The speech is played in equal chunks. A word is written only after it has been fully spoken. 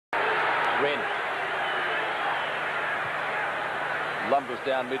Wren lumbers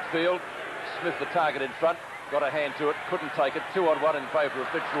down midfield. Smith, the target in front, got a hand to it, couldn't take it. 2-on-1 in favour of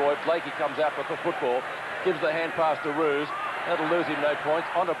Fitzroy. Blakey comes out with the football, gives the hand pass to Roos. That'll lose him no points.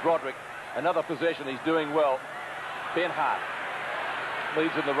 On to Broderick. Another possession. He's doing well. Ben Hart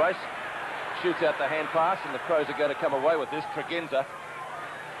leads in the race, shoots out the hand pass, and the Crows are going to come away with this. Tregenza,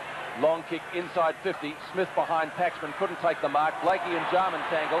 long kick inside 50. Smith behind Paxman, couldn't take the mark. Blakey and Jarman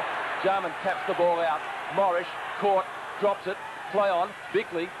tangle. Jarman taps the ball out. Morris caught, drops it. Play on.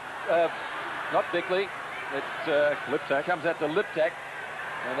 Bickley, not Bickley. It Liptak comes out to Liptak,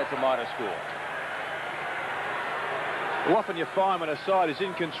 and that's a minor score. Well, often you find when a side is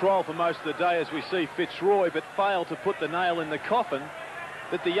in control for most of the day, as we see Fitzroy, but fail to put the nail in the coffin,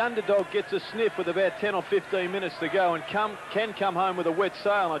 that the underdog gets a sniff with about 10 or 15 minutes to go and can come home with a wet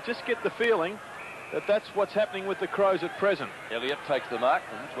sail. And I just get the feeling that that's what's happening with the Crows at present. Elliott takes the mark,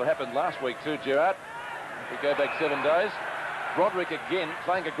 and that's what happened last week too, Gerard. If we go back 7 days. Broderick again,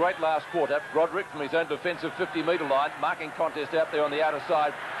 playing a great last quarter. Broderick from his own defensive 50-metre line, marking contest out there on the outer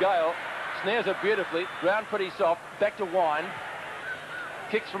side. Gale snares it beautifully, ground pretty soft, back to Wine.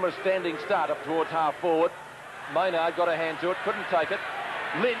 Kicks from a standing start up towards half forward. Maynard got a hand to it, couldn't take it.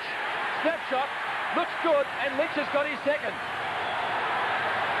 Lynch, snapshot, looks good, and Lynch has got his second.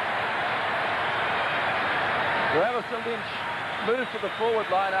 Travis Lynch moves to the forward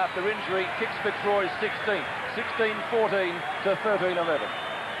line after injury, kicks Fitzroy's 16th. 16-14 to 13-11.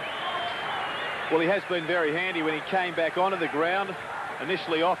 Well, he has been very handy when he came back onto the ground.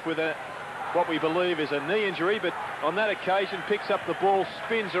 Initially off with what we believe is a knee injury, but on that occasion picks up the ball,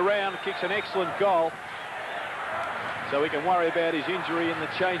 spins around, kicks an excellent goal. So we can worry about his injury in the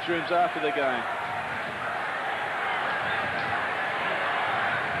change rooms after the game.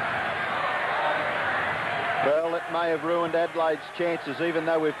 Well, it may have ruined Adelaide's chances, even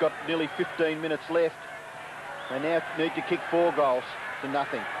though we've got nearly 15 minutes left. They now need to kick 4 goals to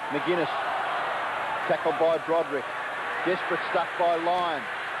nothing. McGuinness, tackled by Broderick. Desperate stuff by Lyon.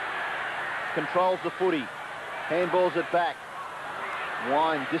 Controls the footy. Handballs it back.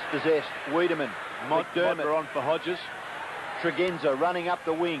 Wine dispossessed. Wiedemann. McDermott on for Hodges. Tregenza running up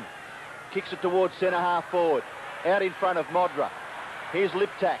the wing. Kicks it towards centre half forward. Out in front of Modra. Here's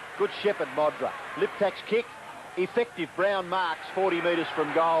Liptak. Good shepherd, Modra. Liptak's kick. Effective. Brown marks 40 metres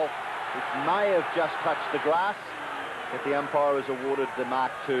from goal. It may have just touched the glass, but the umpire has awarded the mark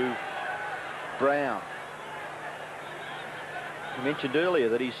to Brown. I mentioned earlier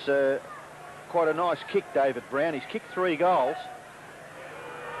that he's quite a nice kick, David Brown. He's kicked 3 goals,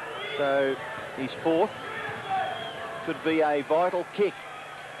 so he's 4th. Could be a vital kick.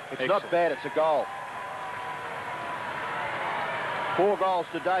 It's excellent. Not bad, it's a goal. 4 goals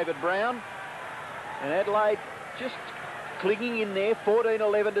to David Brown, and Adelaide just clinging in there,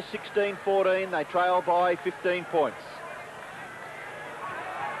 14-11 to 16-14. They trail by 15 points.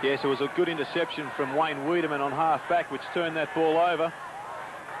 Yes, it was a good interception from Wayne Wiedemann on half-back, which turned that ball over.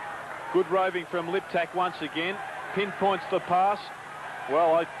 Good roving from Liptak once again. Pinpoints the pass.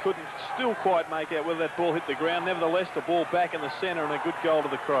 Well, I couldn't still quite make out whether that ball hit the ground. Nevertheless, the ball back in the centre and a good goal to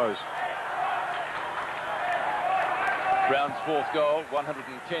the Crows. Brown's 4th goal,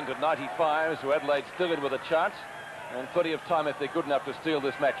 110 to 95, so Adelaide still in with a chance. And plenty of time if they're good enough to steal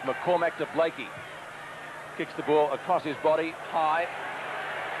this match. McCormack to Blakey. Kicks the ball across his body, high.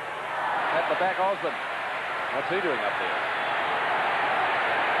 At the back, Osborne. What's he doing up there?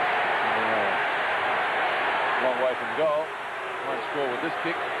 Long way from goal. Won't score with this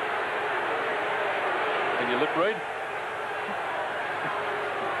kick. Can you lip read?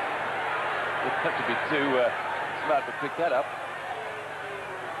 You'd have to be too smart to pick that up.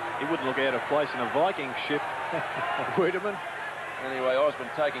 He wouldn't look out of place in a Viking ship. Wiedemann. Anyway, Osborne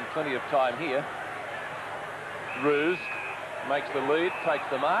taking plenty of time here. Roos makes the lead, takes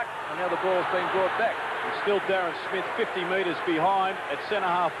the mark, and now the ball's been brought back. And still Darren Smith 50 metres behind at centre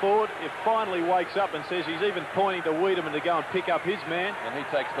half forward. It finally wakes up and says he's even pointing to Wiedemann to go and pick up his man. And he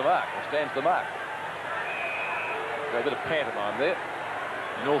takes the mark, or stands the mark. Got a bit of pantomime there.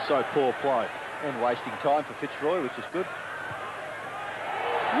 And also poor play. And wasting time for Fitzroy, which is good.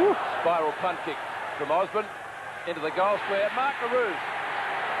 Woo. Spiral punt kick from Osborne into the goal square. Mark the Roos.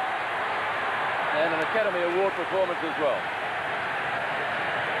 And an Academy Award performance as well.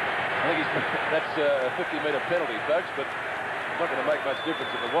 I think that's a 50-metre penalty, folks, but it's not going to make much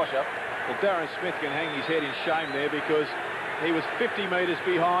difference in the wash-up. Well, Darren Smith can hang his head in shame there because he was 50 metres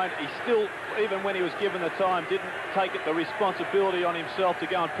behind. He still, even when he was given the time, didn't take the responsibility on himself to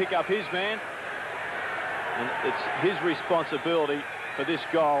go and pick up his man. And it's his responsibility for this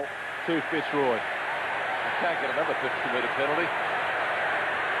goal to Fitzroy. I can't get another 50-metre penalty.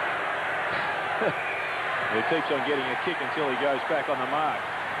 He keeps on getting a kick until he goes back on the mark.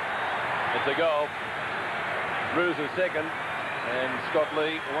 It's a goal. Roos is second, and Scott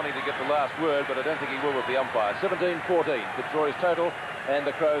Lee wanting to get the last word, but I don't think he will with the umpire. 17-14, Fitzroy's total, and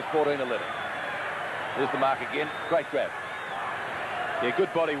the Crows 14-11. Here's the mark again. Great grab. Yeah,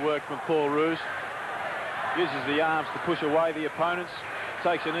 good body work from Paul Roos. Uses the arms to push away the opponents.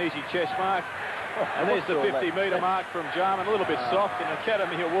 Takes an easy chest mark. And there's the 50-metre mark from Jarman. A little bit soft. An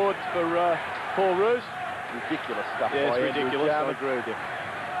Academy Award for Paul Roos. Ridiculous stuff. Yeah, it's ridiculous. Jarman. I agree with you.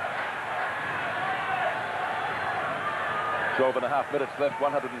 12 and a half minutes left,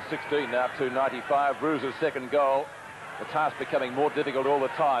 116 now to 95. Roos' second goal. The task becoming more difficult all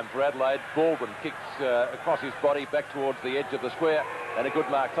the time for Adelaide. Baldwin kicks across his body back towards the edge of the square, and a good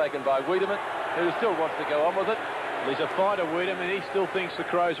mark taken by Wiedemann, who still wants to go on with it. Well, he's a fighter, Wiedemann. He still thinks the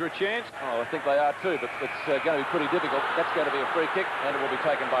Crows are a chance. Oh, I think they are too, but it's going to be pretty difficult. That's going to be a free kick, and it will be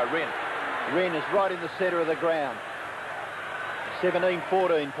taken by Wren. Wren is right in the centre of the ground.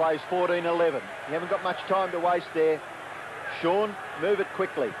 17-14, plays 14-11. You haven't got much time to waste there. Sean, move it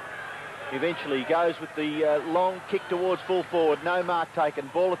quickly. Eventually he goes with the long kick towards full forward. No mark taken.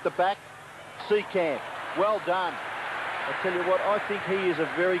 Ball at the back. Seacamp. Well done. I tell you what, I think he is a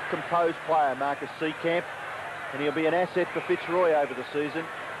very composed player, Marcus Seacamp, and he'll be an asset for Fitzroy over the season.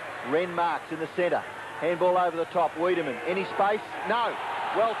 Wren marks in the centre. Handball over the top. Wiedemann. Any space? No.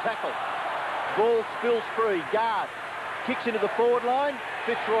 Well tackled. Ball spills free. Guard. Kicks into the forward line.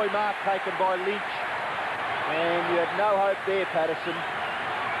 Fitzroy mark taken by Lynch. And you had no hope there, Patterson.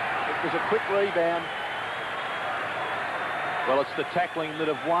 It was a quick rebound. Well, it's the tackling that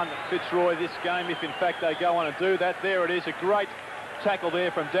have won Fitzroy this game, if in fact they go on and do that. There it is, a great tackle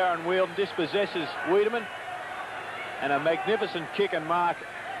there from Darren Wheeldon, dispossesses Wiedemann, and a magnificent kick and mark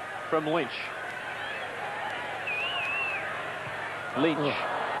from Lynch. Lynch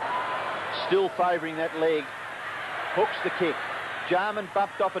still favouring that leg. Hooks the kick. Jarman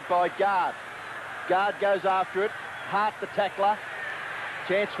bumped off it by Guard. Guard goes after it. Hart the tackler.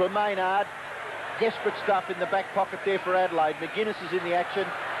 Chance for Maynard. Desperate stuff in the back pocket there for Adelaide. McGuinness is in the action.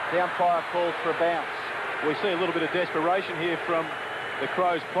 The umpire calls for a bounce. We see a little bit of desperation here from the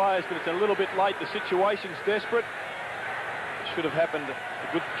Crows players, but it's a little bit late. The situation's desperate. It should have happened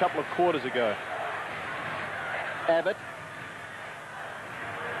a good couple of quarters ago. Abbott.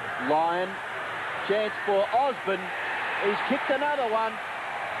 Lyon. Chance for Osborne. He's kicked another one.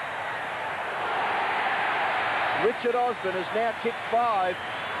 Richard Osborne has now kicked 5,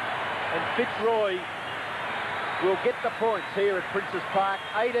 and Fitzroy will get the points here at Princes Park.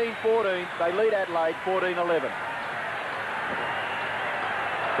 18-14, they lead Adelaide 14-11.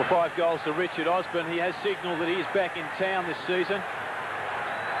 For 5 goals to Richard Osborne, he has signalled that he is back in town this season.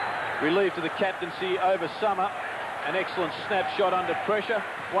 Relieved to the captaincy over summer. An excellent snapshot under pressure.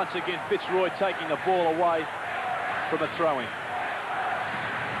 Once again, Fitzroy taking the ball away from a throw-in.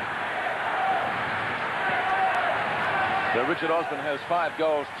 So Richard Osborne has 5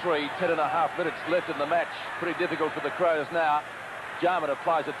 goals, 3, 10 and a half minutes left in the match. Pretty difficult for the Crows now. Jarman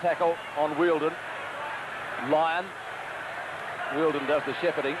applies a tackle on Wheeldon. Lyon. Wheeldon does the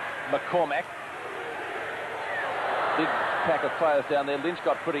shepherding. McCormack. Big pack of players down there. Lynch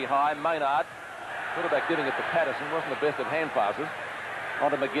got pretty high. Maynard. Quarterback giving it to Patterson. Wasn't the best of hand passes.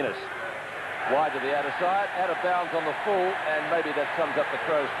 On to McGuinness. Wide to the outer side. Out of bounds on the full. And maybe that sums up the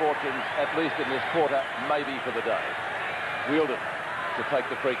Crows' fortunes, at least in this quarter, maybe for the day. Wheeldon to take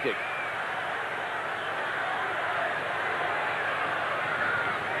the free kick.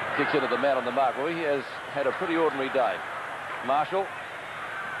 Kicks into the man on the mark. Well, he has had a pretty ordinary day. Marshall.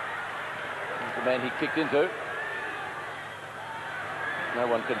 The man he kicked into. No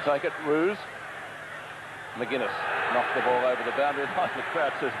one can take it. Roos. McGuinness knocks the ball over the boundary. Like the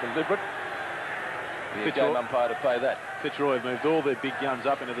crowd says, deliberate. The game umpire to play that. Fitzroy have moved all their big guns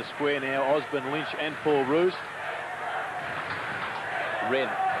up into the square now. Osborne, Lynch and Paul Roos. Wren.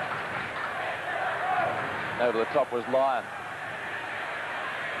 Over the top was Lyon.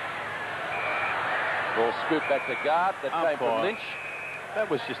 Ball scooped back to Guard. That came from Lynch. That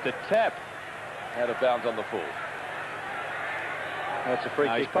was just a tap. Out of bounds on the full. That's a free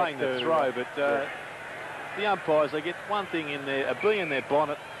kick. He's playing the throw, but the umpires, they get one thing in there, a bee in their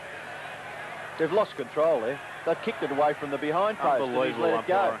bonnet. They've lost control there. They've kicked it away from the behind post. Unbelievable Let it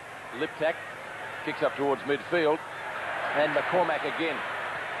go. Liptak kicks up towards midfield. And McCormack again.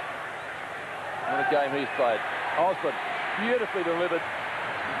 What a game he's played. Osborne, beautifully delivered.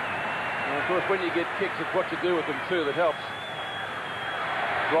 And of course, when you get kicks, it's what you do with them too that helps.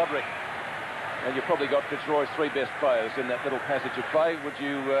 Broderick. And you've probably got Fitzroy's 3 best players in that little passage of play. Would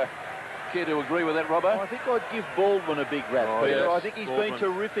you Care to agree with that, Robbo? I think I'd give Baldwin a big rap, Oh, Peter. yes, I think he's Baldwin. been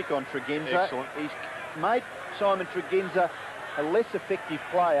terrific on Tregenza. Excellent. He's made Simon Tregenza a less effective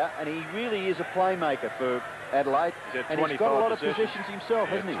player, and he really is a playmaker for Adelaide. He's had And he's got a lot of possessions. possessions himself,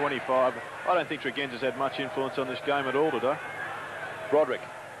 Yeah, hasn't he? 25. I don't think Tregenza's had much influence on this game at all today. Broderick.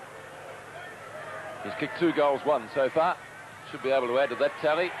 He's kicked 2 goals, 1 so far. Should be able to add to that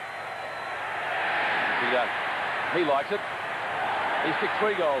tally. He likes it. He's kicked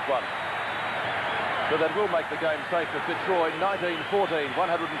 3 goals, 1. So that will make the game safe for Fitzroy. 19-14,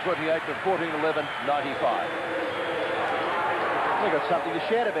 128 to 14-11, 95. They've got something to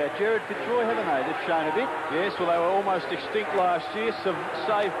shout about, Jared. Fitzroy, haven't they? They've shown a bit. Yes, well, they were almost extinct last year,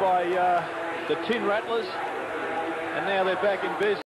 saved by the Tin Rattlers, and now they're back in business.